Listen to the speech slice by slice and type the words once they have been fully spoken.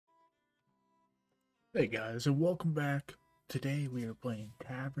Hey guys, and welcome back. Today we are playing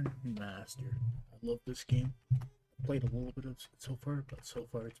Tavern Master. I love this game. I played a little bit of it so far, but so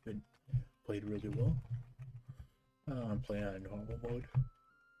far it's been played really well. I'm playing on normal mode.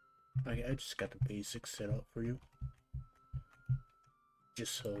 I just got the basics set up for you,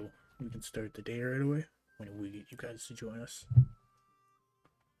 just so we can start the day right away when we get you guys to join us.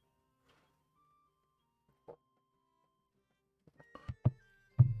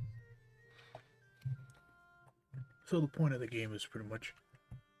 So the point of the game is pretty much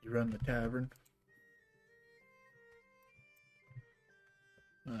you run the tavern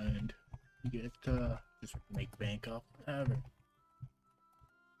and you get just make bank off the tavern.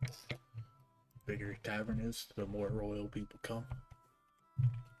 Bigger your tavern is, the more royal people come.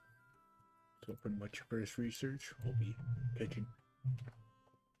 So pretty much your first research will be kitchen.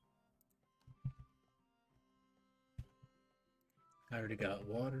 I already got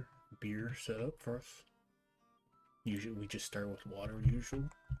water, beer set up for us. Usually we just start with water usually.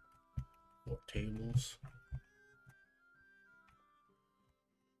 4 tables.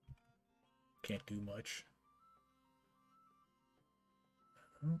 Can't do much.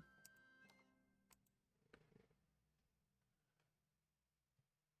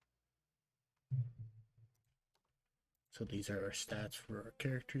 So these are our stats for our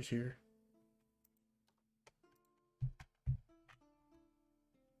characters here.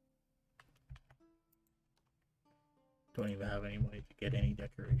 Don't even have any money to get any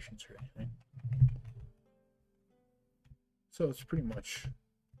decorations or anything. So it's pretty much,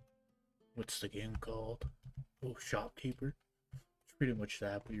 what's the game called? Oh, Shopkeeper. It's pretty much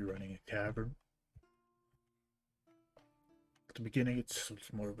that, but you're running a tavern. At the beginning, it's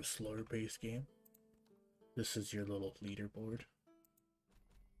more of a slower paced game. This is your little leaderboard.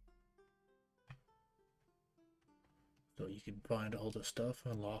 So you can find all the stuff,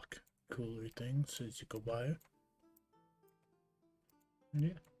 unlock cooler things as you go by. Yeah.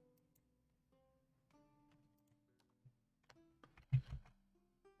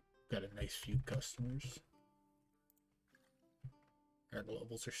 Got a nice few customers. Our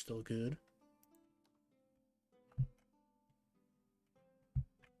levels are still good.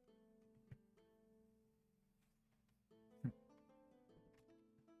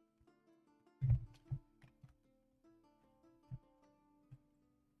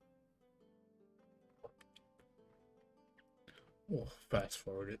 We'll fast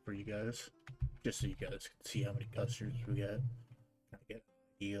forward it for you guys, just so you guys can see how many customers we got. I get an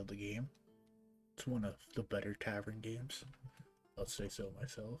idea of the game. It's one of the better tavern games. I'll say so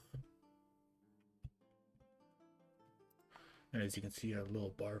myself. And as you can see, our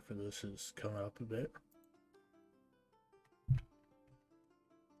little bar for this is coming up a bit.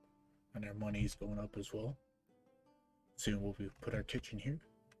 And our money's going up as well. Soon we'll put our kitchen here.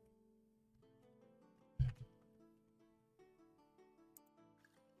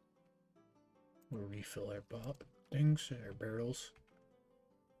 We'll refill our our barrels.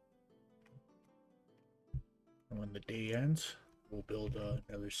 And when the day ends, we'll build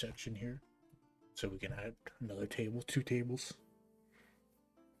another section here. So we can add another table, 2 tables.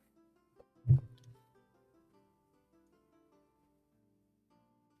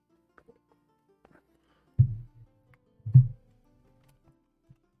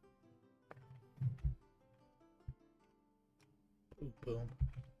 Boom, boom.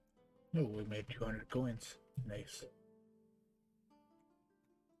 Oh, we made 200 coins. Nice.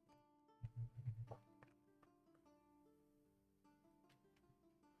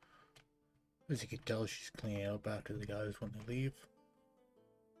 As you can tell, she's cleaning up after the guys when they leave.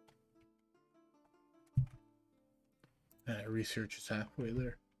 And our research is halfway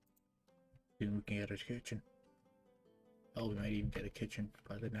there. Then we can get a kitchen. Oh, we might even get a kitchen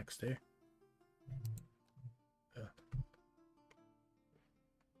by the next day.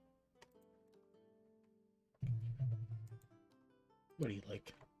 What do you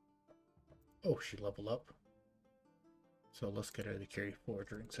like? Oh, she leveled up. So let's get her to carry 4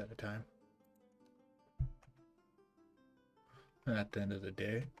 drinks at a time. And at the end of the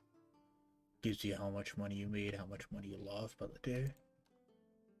day, gives you how much money you made, how much money you lost by the day.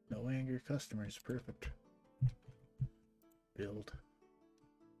 No angry customers, perfect. Build.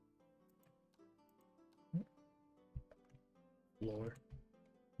 Floor.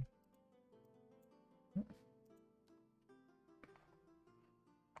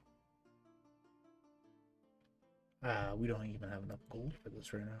 We don't even have enough gold for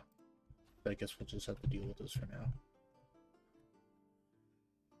this right now. But I guess we'll just have to deal with this for now.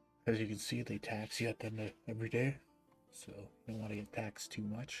 As you can see, they tax you at the end of every day. So you don't want to get taxed too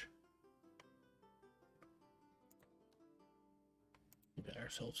much. We got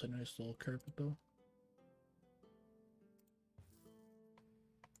ourselves a nice little carpet though.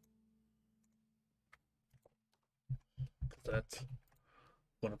 So that's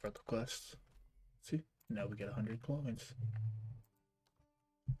one of our quests. See, now we get 100 coins.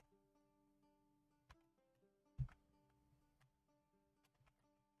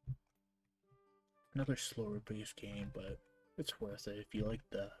 Another slower paced game, but it's worth it. If you like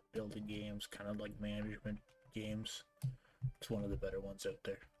the building games, kind of like management games, it's one of the better ones out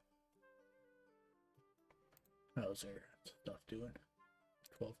there. How's our stuff doing?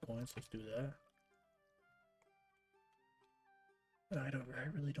 12 coins, let's do that. I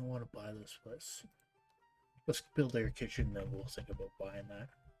really don't want to buy this, but let's build our kitchen, then we'll think about buying that.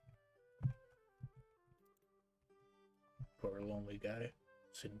 Poor lonely guy,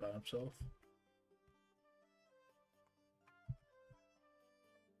 sitting by himself.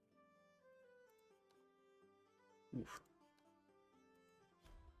 Oof.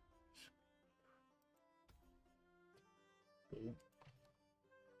 Boom.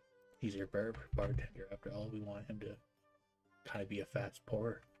 He's our bartender after all. We want him to kind of be a fast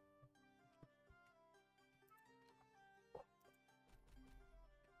pourer.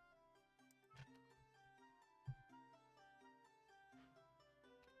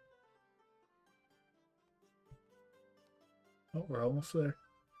 Oh, we're almost there.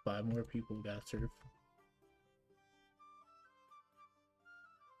 5 more people we gotta serve.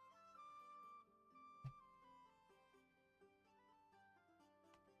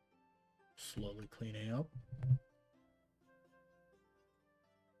 Slowly cleaning up.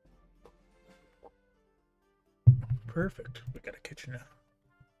 Perfect. We got a kitchen now.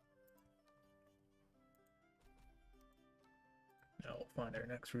 Now we'll find our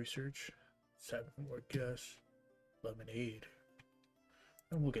next research. 7 more guests. Lemonade.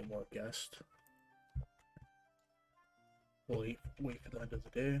 And we'll get more guests. We'll wait for the end of the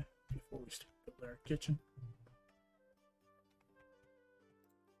day before we start building our kitchen.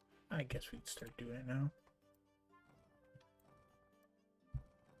 I guess we can start doing it now.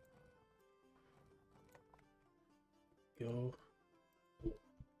 Go.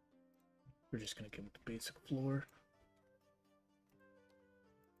 We're just gonna give it the basic floor.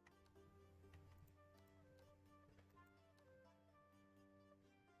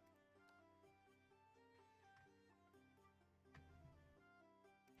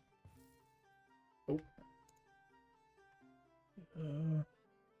 Oh.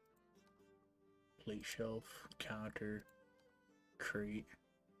 Plate shelf, counter, crate.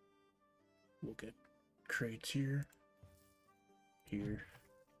 We'll get crates here. Here.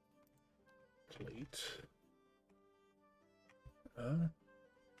 Plates. Okay,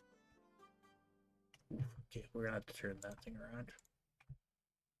 we're gonna have to turn that thing around.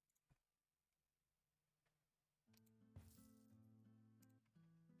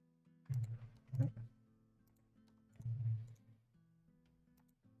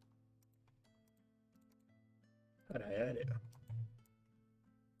 How'd I add it?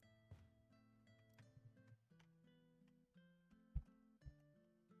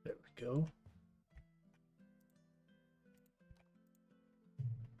 There we go.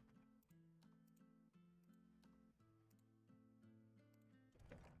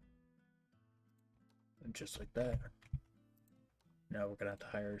 And just like that. Now we're gonna have to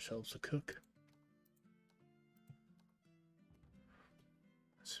hire ourselves a cook.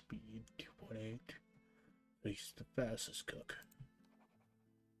 Speed 2.8. He's the fastest cook.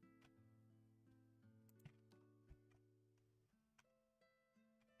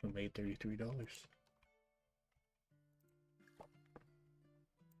 We made $33.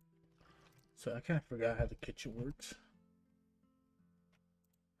 So I kind of forgot how the kitchen works.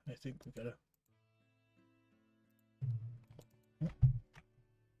 I think we gotta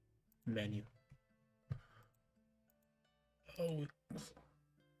menu. Oh,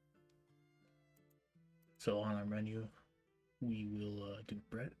 so on our menu, we will do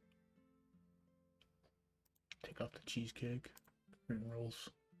bread. Take off the cheesecake, spring rolls.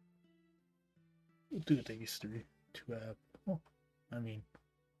 We'll do these 3 to have. Oh, I mean,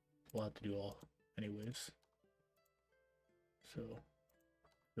 we'll have to do all anyways. So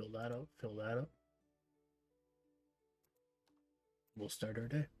fill that up, fill that up. We'll start our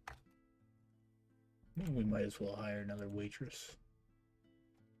day. We might as well hire another waitress.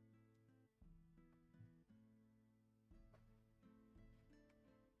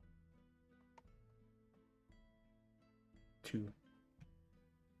 Two.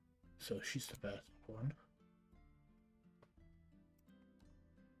 So she's the best one.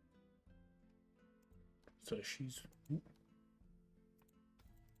 So she's.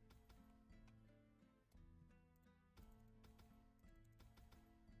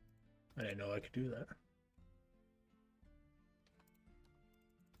 I didn't know I could do that.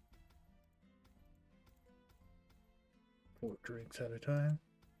 4 drinks at a time.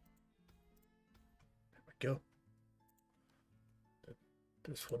 There we go.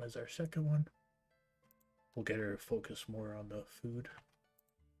 This one is our second one. We'll get her to focus more on the food.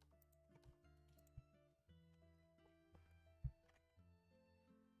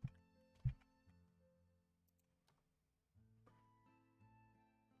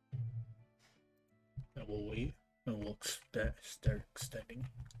 And we'll wait, and we'll start extending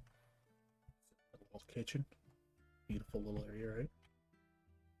the little kitchen. Beautiful little area, right?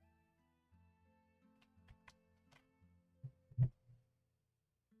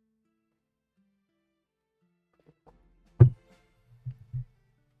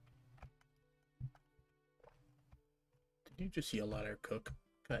 Did you just yell at her cook?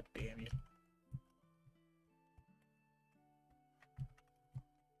 God damn you.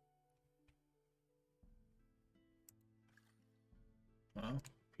 Well,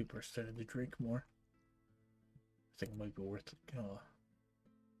 people are starting to drink more. I think it might be worth it.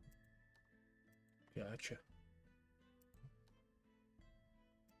 Gotcha.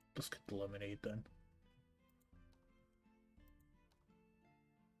 Let's get the lemonade then.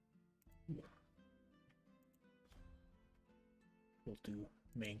 We'll do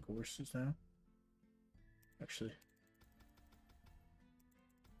main courses now. Actually,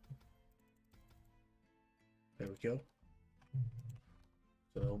 there we go.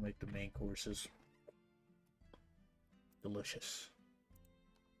 So that'll make the main courses delicious.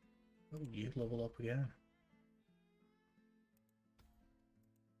 Oh, you level up again.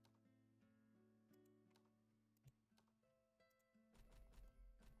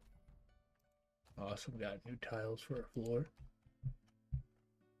 Awesome, got new tiles for our floor.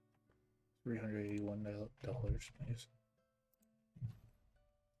 $381. Nice.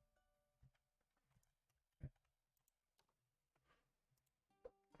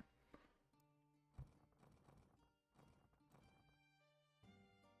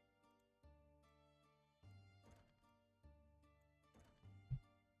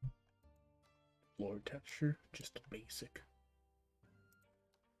 Floor texture, just basic.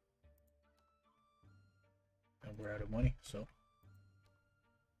 And we're out of money, so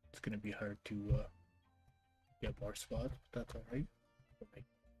it's gonna be hard to get more spots, but that's alright.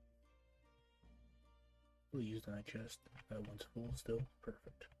 We'll use that chest. That one's full still.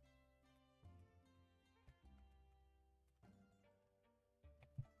 Perfect.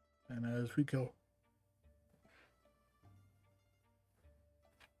 And as we go,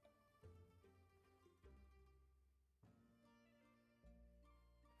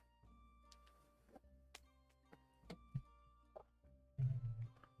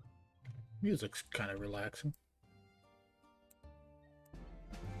 music's kind of relaxing.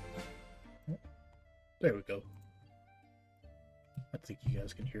 There we go. I think you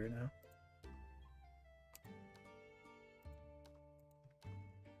guys can hear it now.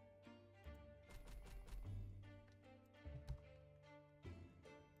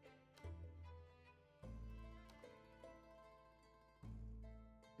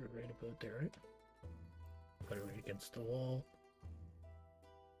 You're right about there, right? Put it right against the wall.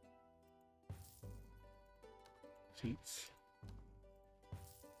 Seats.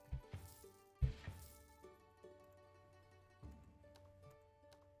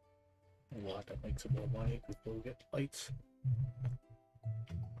 A lot that makes it more money before we get lights.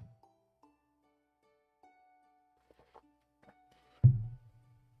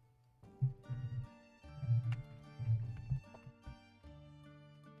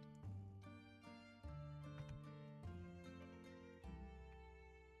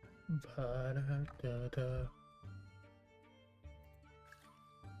 Ba-da-da-da.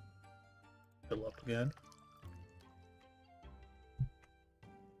 Fill up again.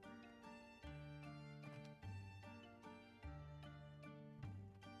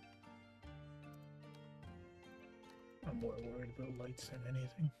 I'm more worried about lights than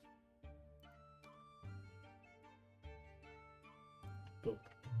anything. Boom.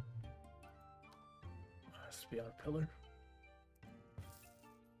 Has to be our pillar.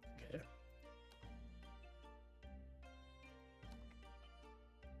 Okay.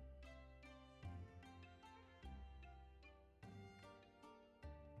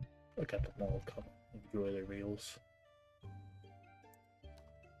 Look at them all come enjoy their meals.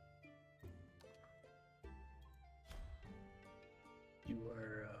 You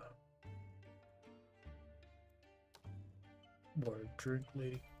are more drink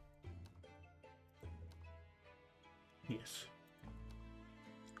lady. Yes.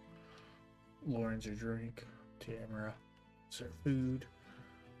 Lauren's a drink. Tamara is her food.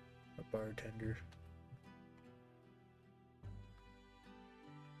 A bartender.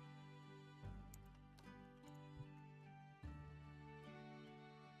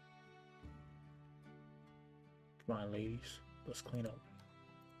 Come on, ladies. Let's clean up.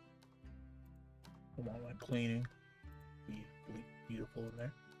 Come on, like cleaning. Be beautiful in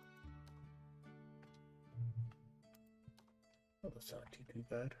there. Oh, that's not too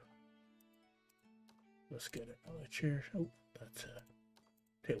bad. Let's get another chair. Oh, that's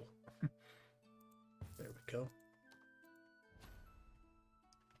a table. There we go.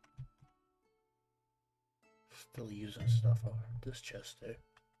 Still using stuff on this chest there.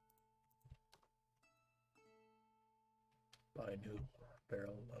 Buy a new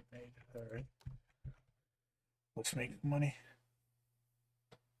barrel of lemonade. Alright. Let's make money.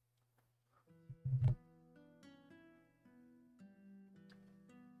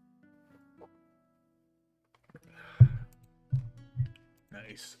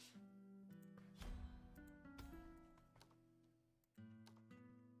 Nice.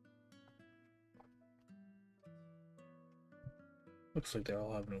 Looks like they're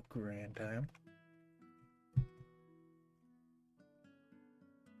all having a grand time.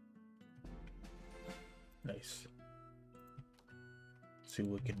 Nice. See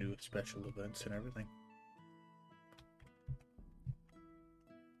what we can do with special events and everything.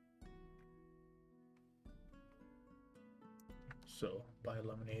 So, buy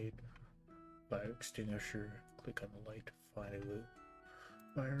lemonade, buy extinguisher, click on the light to find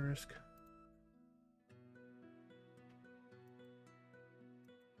a fire risk.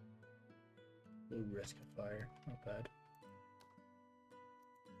 Low risk of fire, not bad.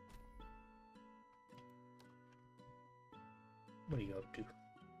 What are you up to?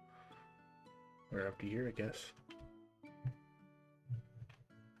 We're up to here, I guess.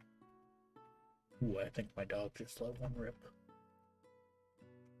 Ooh, I think my dog just let one rip.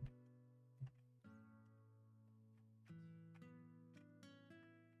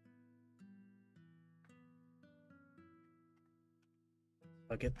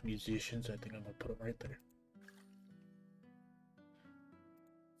 If I get the musicians, I think I'm gonna put them right there.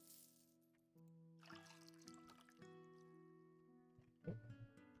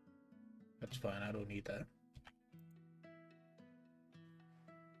 That's fine, I don't need that.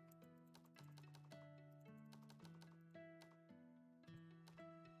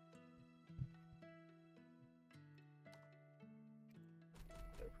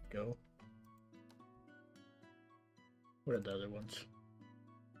 There we go. What are the other ones?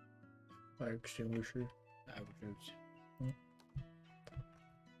 Fire extinguisher, average.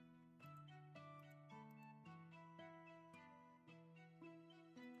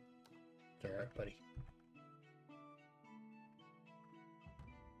 It's alright, buddy.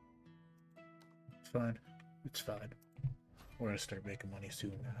 It's fine. It's fine. We're gonna start making money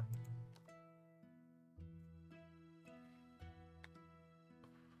soon now.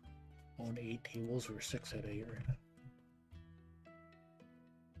 On 8 tables, we're 6 out of 8 right now.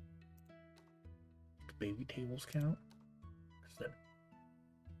 Do baby tables count? Is that...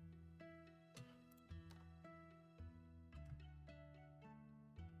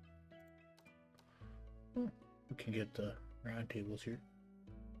 Oh, we can get the round tables here.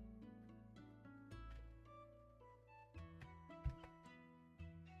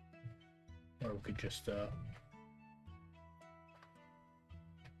 Or we could just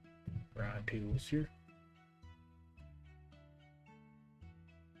round tables here.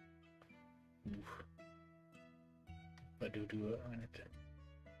 Oof. If I do it on it,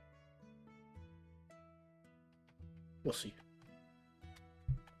 we'll see.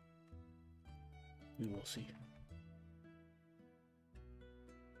 We will see.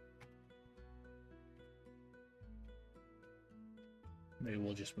 Maybe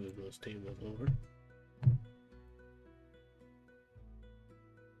we'll just move those tables over.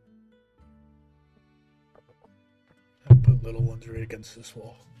 I'll put little ones right against this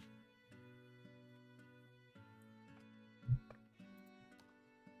wall.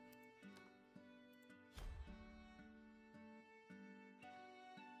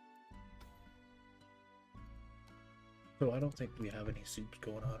 So I don't think we have any soups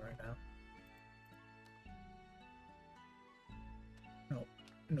going on right now. No,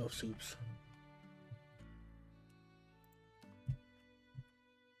 no soups.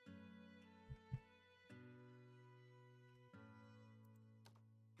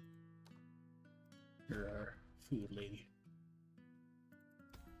 You're our food lady.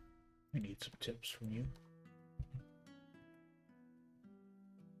 I need some tips from you.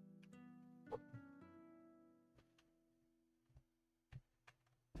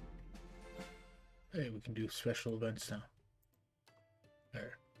 Hey, we can do special events now.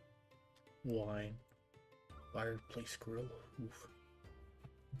 There. Wine. Fireplace grill. Oof.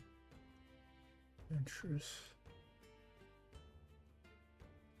 Interest.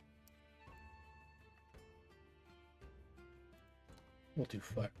 We'll do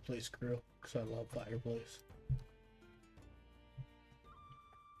fireplace grill because I love fireplace.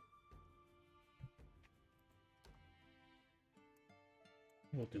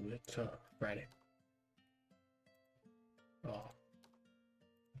 We'll do it Friday. Oh.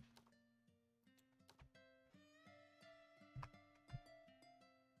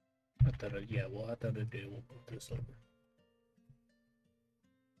 I thought, yeah, well, I thought a day we'll put this over.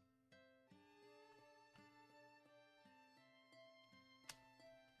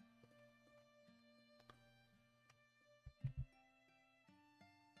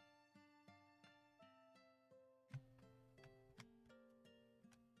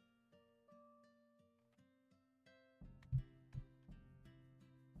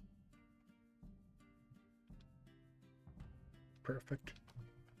 Perfect.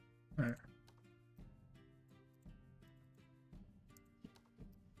 All right.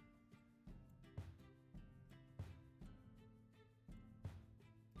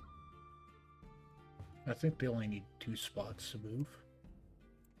 I think they only need 2 spots to move.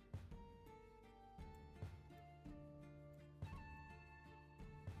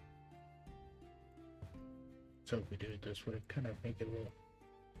 So if we do it this way, kind of make it a little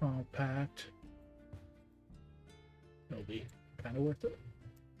compact. It'll be kind of worth it.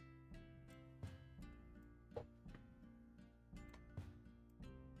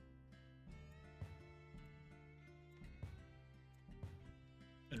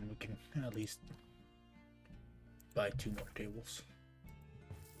 And we can at least buy 2 more tables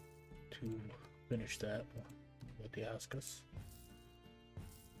to finish that, what they ask us.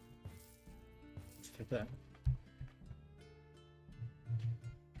 Let's take that.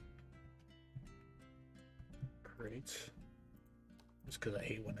 Great. Just because I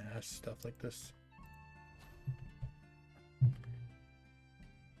hate when they ask stuff like this.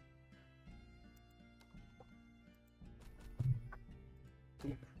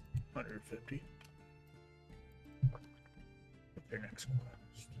 Boom. 150. Their next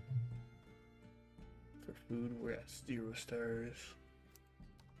quest. For food, we're at 0 stars.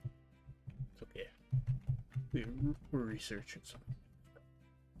 It's okay. We're researching something.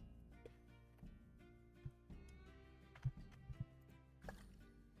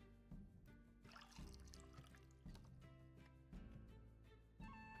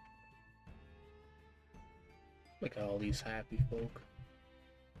 Look at all these happy folk.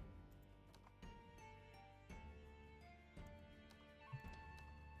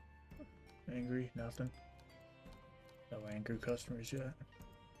 Angry? Nothing. No angry customers yet.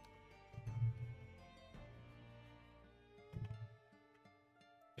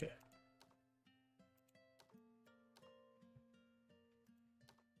 Okay.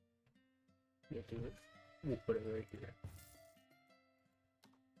 We'll do it. We'll put it right here.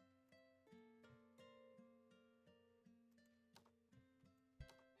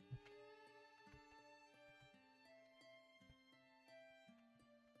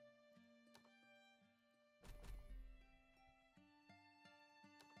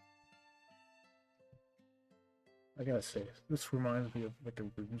 I gotta say, this reminds me of like a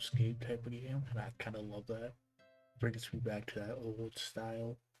RuneScape type of game, and I kind of love that. Brings me back to that old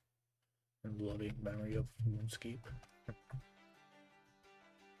style and loving memory of RuneScape.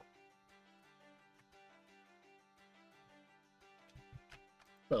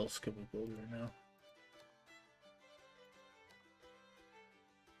 I'll skip a builder now.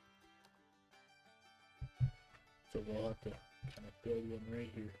 So we'll have to kind of build one right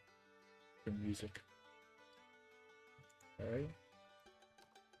here for music. Alright.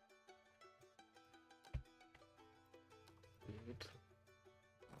 Good.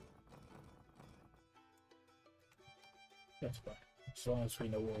 That's fine. As long as we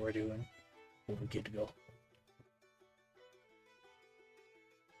know what we're doing, we're good to go.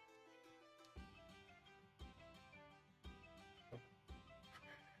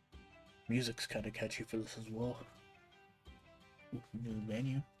 Music's kind of catchy for this as well. New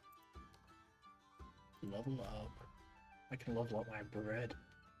menu. Level up. I can level up my bread.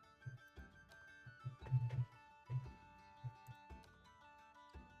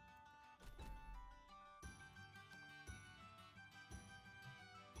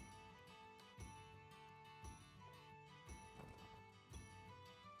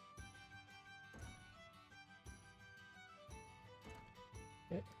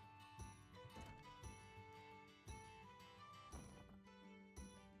 Okay.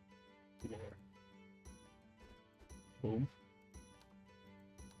 Boom.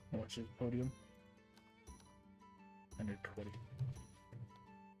 How much is podium? 120.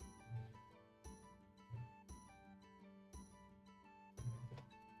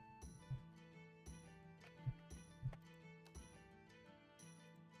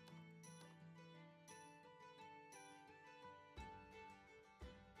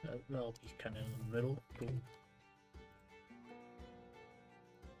 That'll be kind of in the middle. Cool.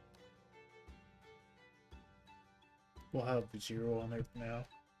 We'll have 0 on there now.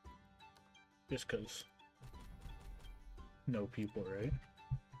 Just because no people, right?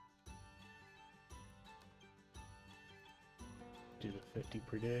 Do the 50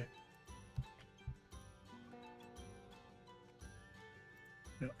 per day.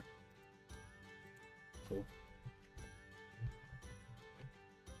 Yep. Cool.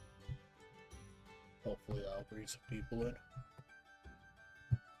 Hopefully that'll bring some people in.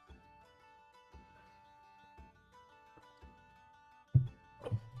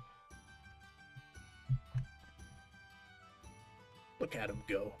 Look at him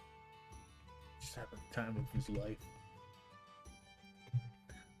go. Just having the time of his life.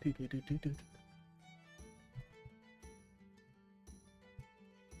 Do-do-do-do-do.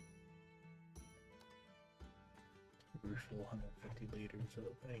 Refill 150 liters of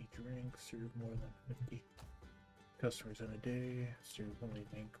any drink, serve more than 50 customers in a day, serve only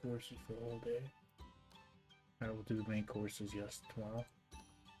main courses for all day. Alright, we'll do the main courses, yes, tomorrow.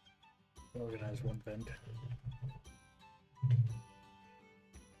 Organize one vent.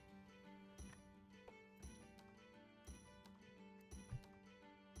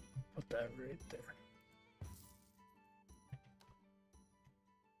 Put that right there.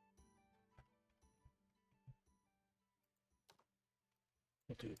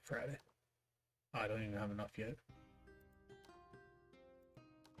 We'll do it Friday. I don't even have enough yet.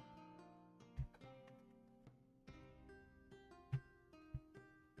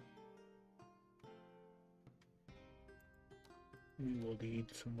 We will need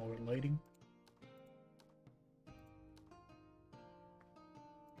some more lighting.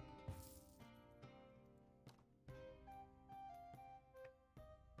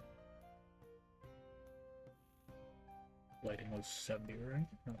 Lighting was 70, right?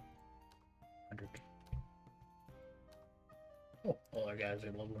 No. 100. Oh, all our guys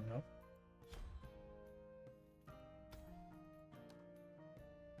are leveling up.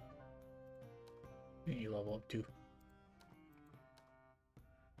 And you level up too.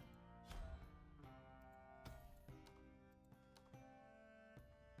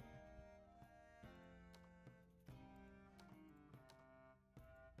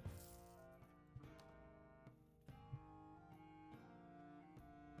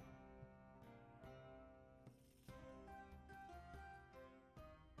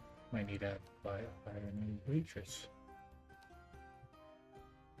 Might need to buy a new waitress.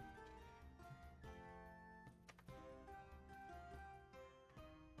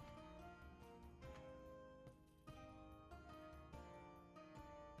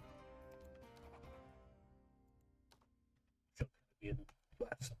 Should be in the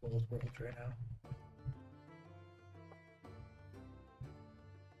last of those worlds right now.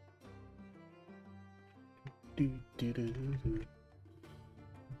 Do do do do do.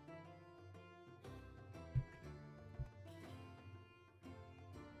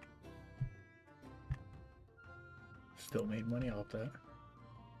 Still made money off that.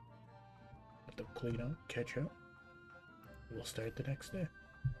 Let them clean up, catch up. We'll start the next day.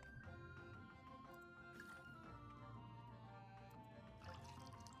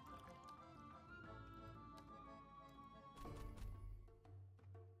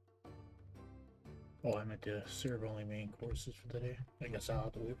 Oh, I meant to serve only main courses for the day. I guess I'll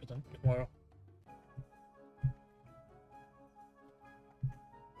have to wait for them tomorrow.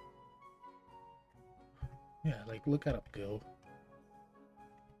 Yeah, like, look at him go.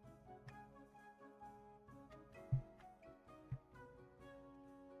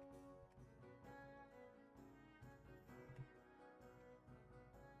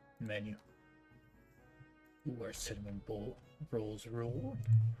 Menu. Ooh, our cinnamon bowl rolls roll.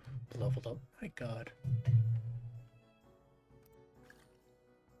 Leveled up. My god.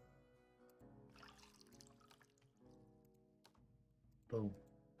 Boom.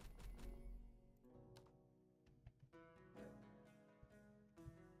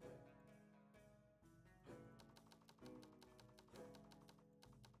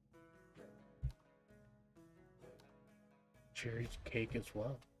 Cherry cake as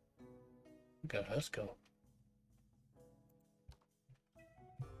well. Look at us go.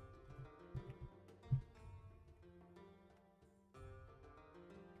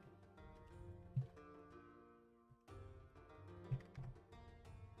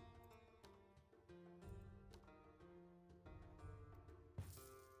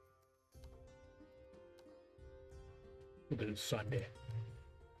 We'll do Sunday.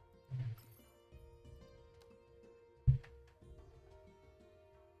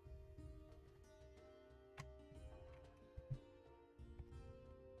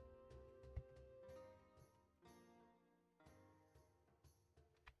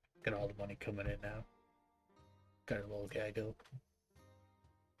 Got all the money coming in now. Got a little guy go.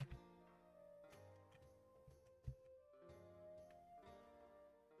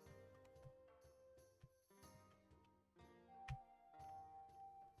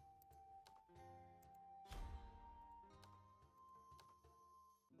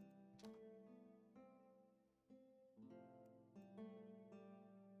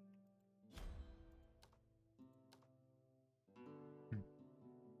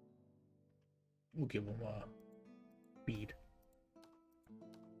 We'll give him a bead.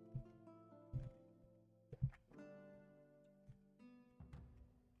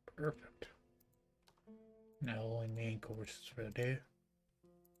 Perfect. Now only main courses for the day.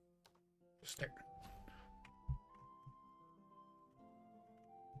 Start.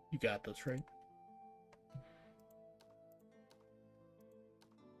 You got this, right?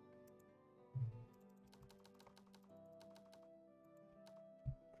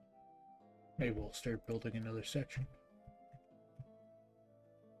 Maybe we'll start building another section.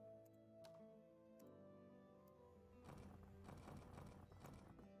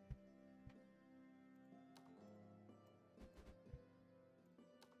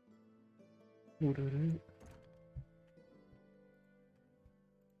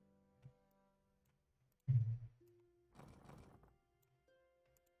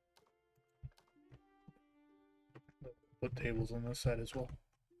 Put tables on this side as well.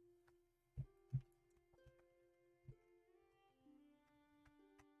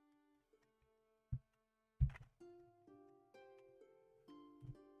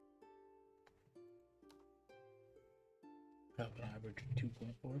 Have an average of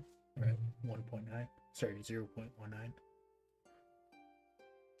 2.4, or at 1.9, sorry, 0.19.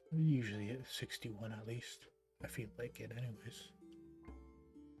 We usually hit 61 at least. I feel like it anyways.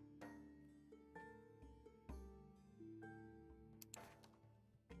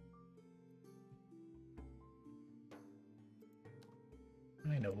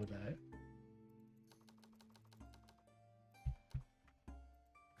 I know that.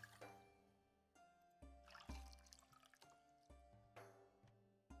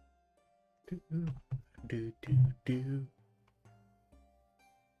 Do.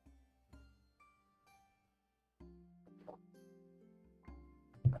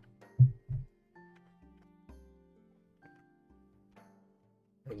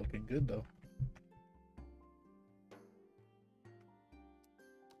 We're looking good though.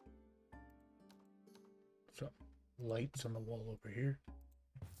 So, lights on the wall over here.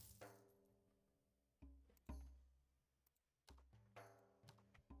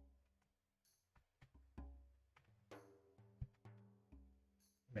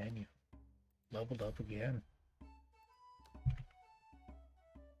 Menu. Leveled up again.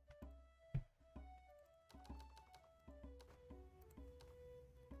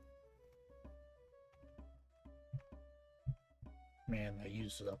 Man, that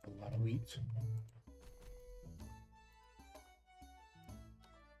uses up a lot of wheat.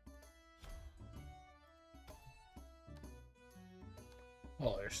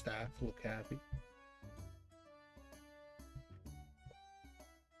 All our staff look happy.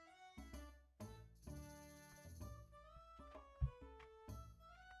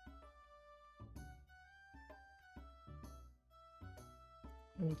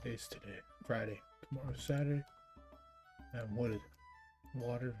 What day is today? Friday. Tomorrow's Saturday. And wood,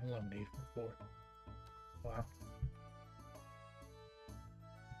 water, lemonade for 4. Wow.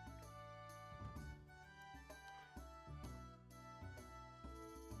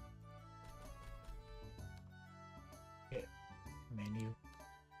 Okay. Menu.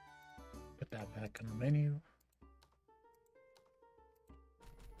 Put that back on the menu.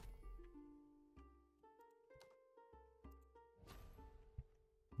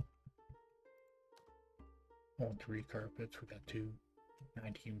 On 3 carpets, we got 2,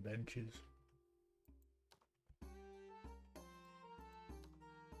 19 benches.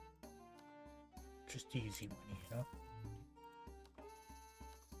 Just easy money, you know?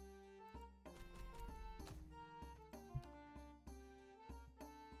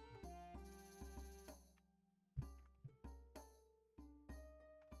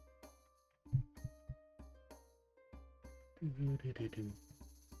 Do.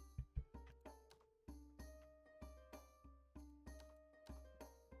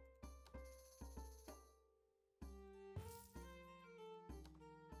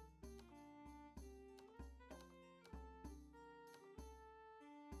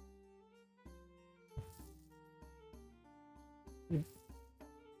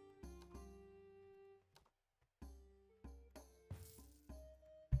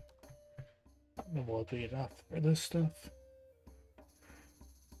 Will be enough for this stuff.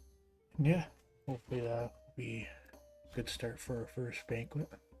 Yeah, hopefully that will be a good start for our first banquet.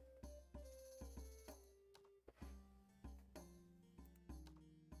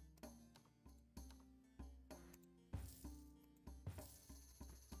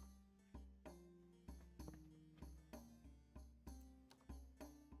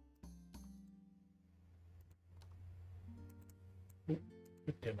 What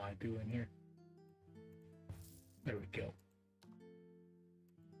am I doing here? There we go.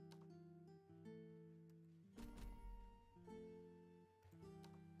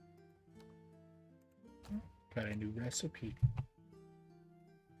 Got a new recipe.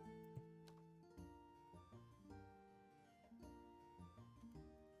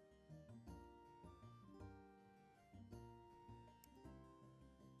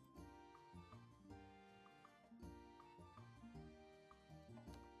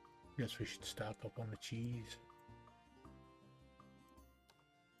 Guess we should stock up on the cheese.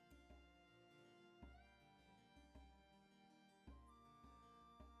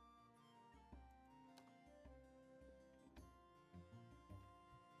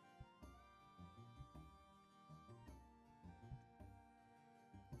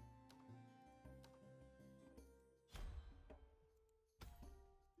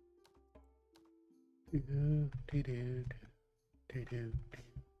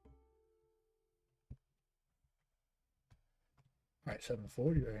 Alright,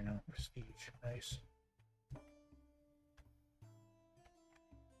 740 right now. Prestige. Nice.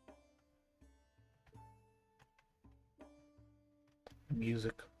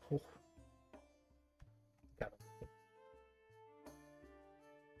 Music. Oh. Got it.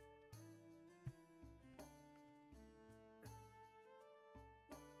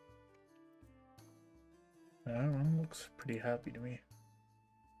 That one looks pretty happy to me.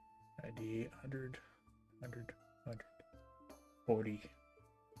 ID 100, 100, 100, 40.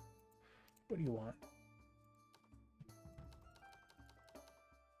 What do you want?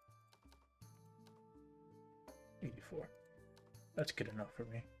 $84. That's good enough for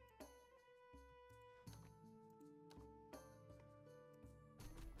me.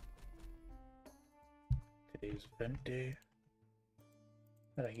 Today's event day.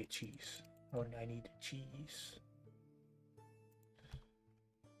 How did I get cheese? Oh, I need cheese.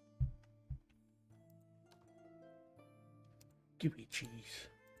 Give me cheese.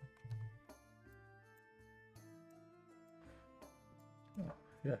 Oh,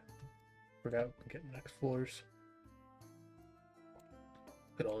 yeah. Forgot we can get next floors.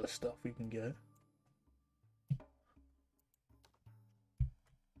 Look at all this stuff we can get.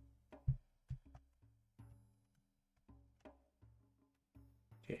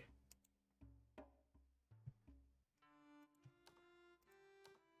 Okay.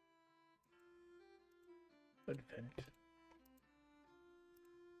 Event.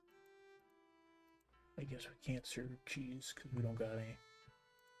 I guess we can't serve cheese because we don't got any.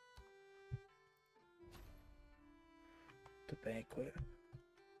 The banquet.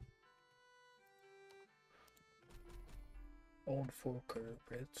 Own 4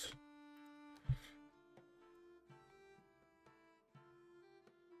 carpets.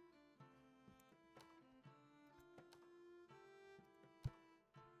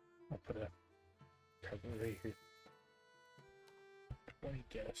 I'll put a carpet right here. 20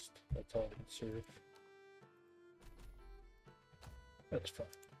 guests. That's all I can serve. That's fine.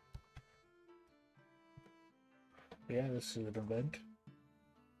 Yeah, this is an event.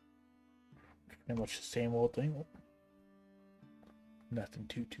 Pretty much the same old thing. Nothing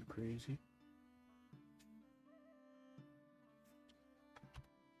too crazy.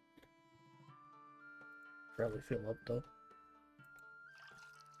 Probably fill up though.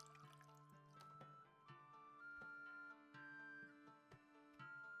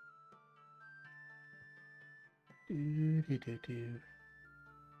 Do.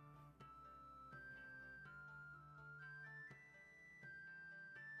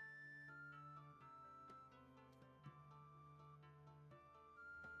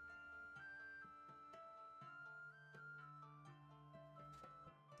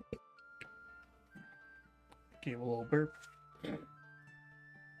 Give a little burp.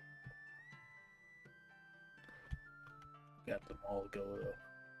 Got them all to go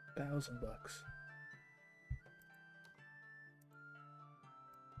though. $1,000.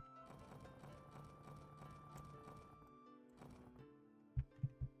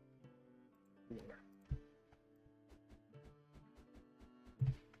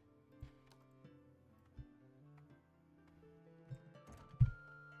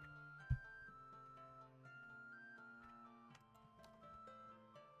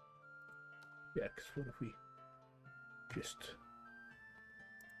 Yeah, because what if we just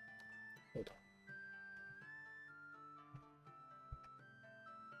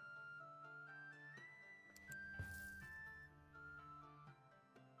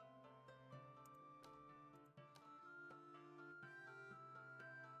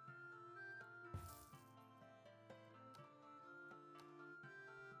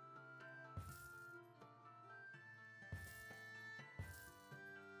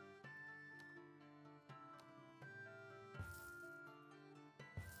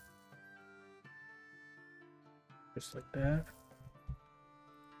Just like that.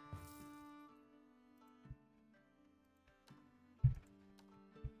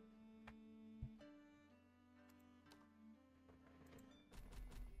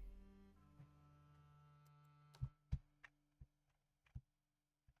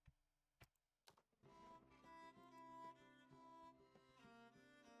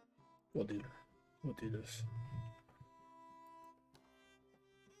 We'll do this.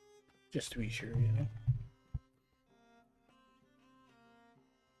 Just to be sure, you know.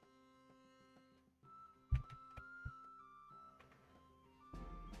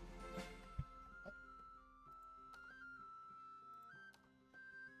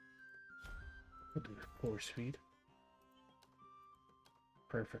 We'll do 4 speed.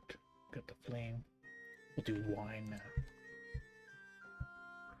 Perfect. Got the flame. We'll do wine now.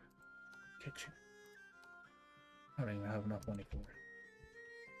 Kitchen. I don't even have enough money for it.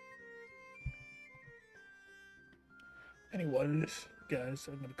 Anyways, guys,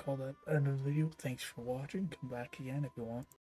 I'm gonna call that end of the video. Thanks for watching. Come back again if you want.